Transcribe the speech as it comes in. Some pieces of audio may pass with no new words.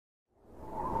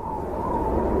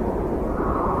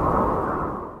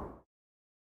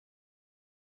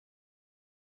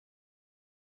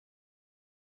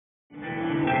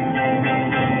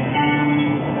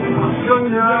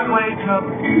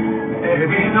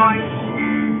nights,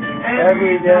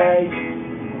 every day.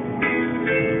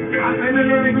 I'm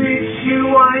gonna reach you,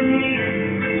 I need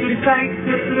to take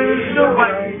the blues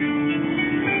away.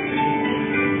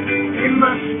 It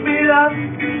must be love,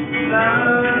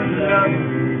 love, love.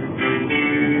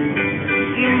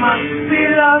 It must be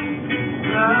love,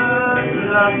 love,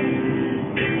 love.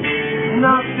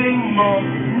 Nothing more,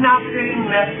 nothing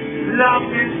less. Love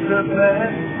is the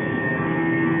best.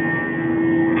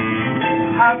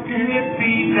 How can it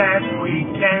be that we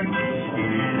can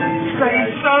say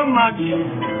so much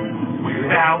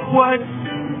without words?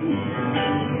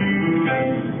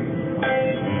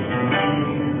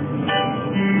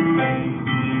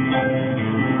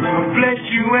 Bless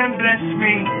you and bless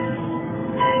me.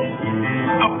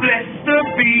 Bless the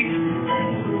bees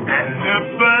and the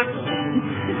birds.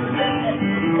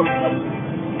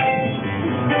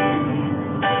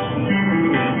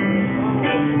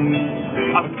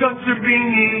 I've got to be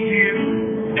near you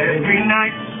every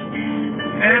night,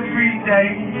 every day.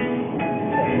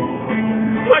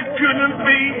 I couldn't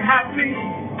be happy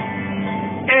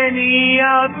any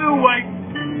other way.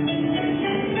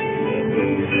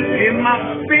 It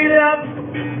must be love,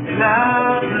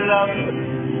 love, love.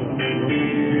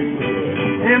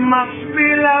 It must be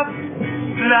love,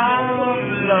 love,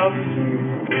 love.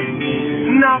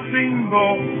 Nothing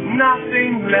more,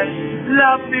 nothing less.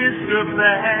 Love is the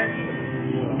best.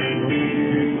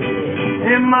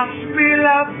 It must be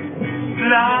love,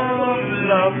 love,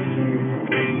 love.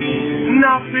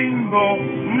 Nothing more,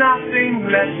 nothing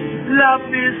less. Love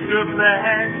is the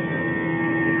best.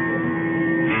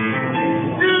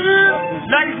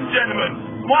 Ladies and gentlemen,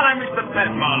 my name is the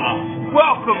Butler.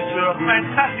 Welcome to a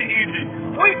fantastic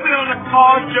evening. We've been on a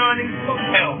car journey from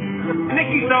hell.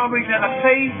 Nicky's army's had a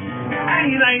pee,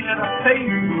 Annie Lane's had a pee,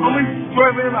 and we've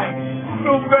driven him out. I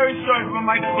feel very sorry for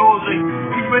my mate Dorsey.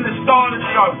 He's been the star of the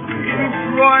show. He's been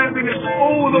driving us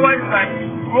all the way back.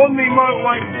 We're on the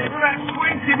motorway. We're about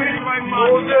 20 minutes away from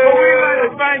home. But we've had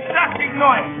a fantastic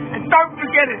night. And don't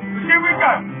forget it. Here we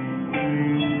go.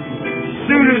 As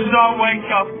soon as I wake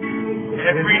up,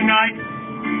 every night,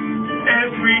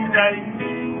 every day,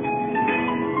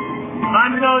 I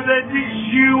know that it's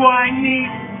you I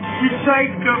need to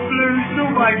take the blues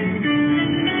away.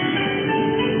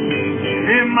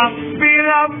 It must be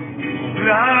love,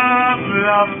 love,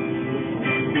 love.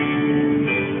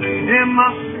 It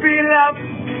must be love,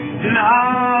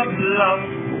 love, love.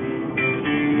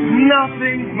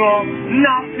 Nothing more,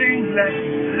 nothing less.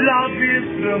 Love is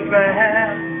the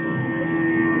best.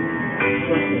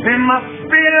 It must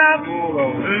be love,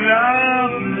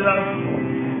 love, love.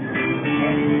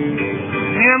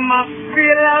 It must be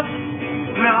love,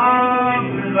 love,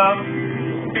 love.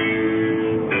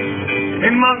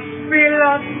 It must be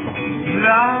love,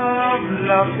 love,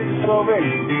 love.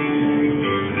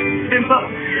 It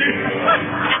must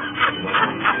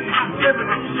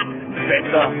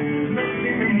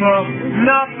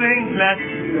nothing less.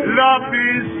 Love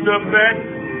is the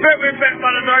best. Bet we're bet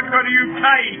by the UK.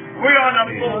 We are the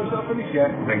ball.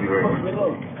 Thank you very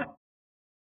much.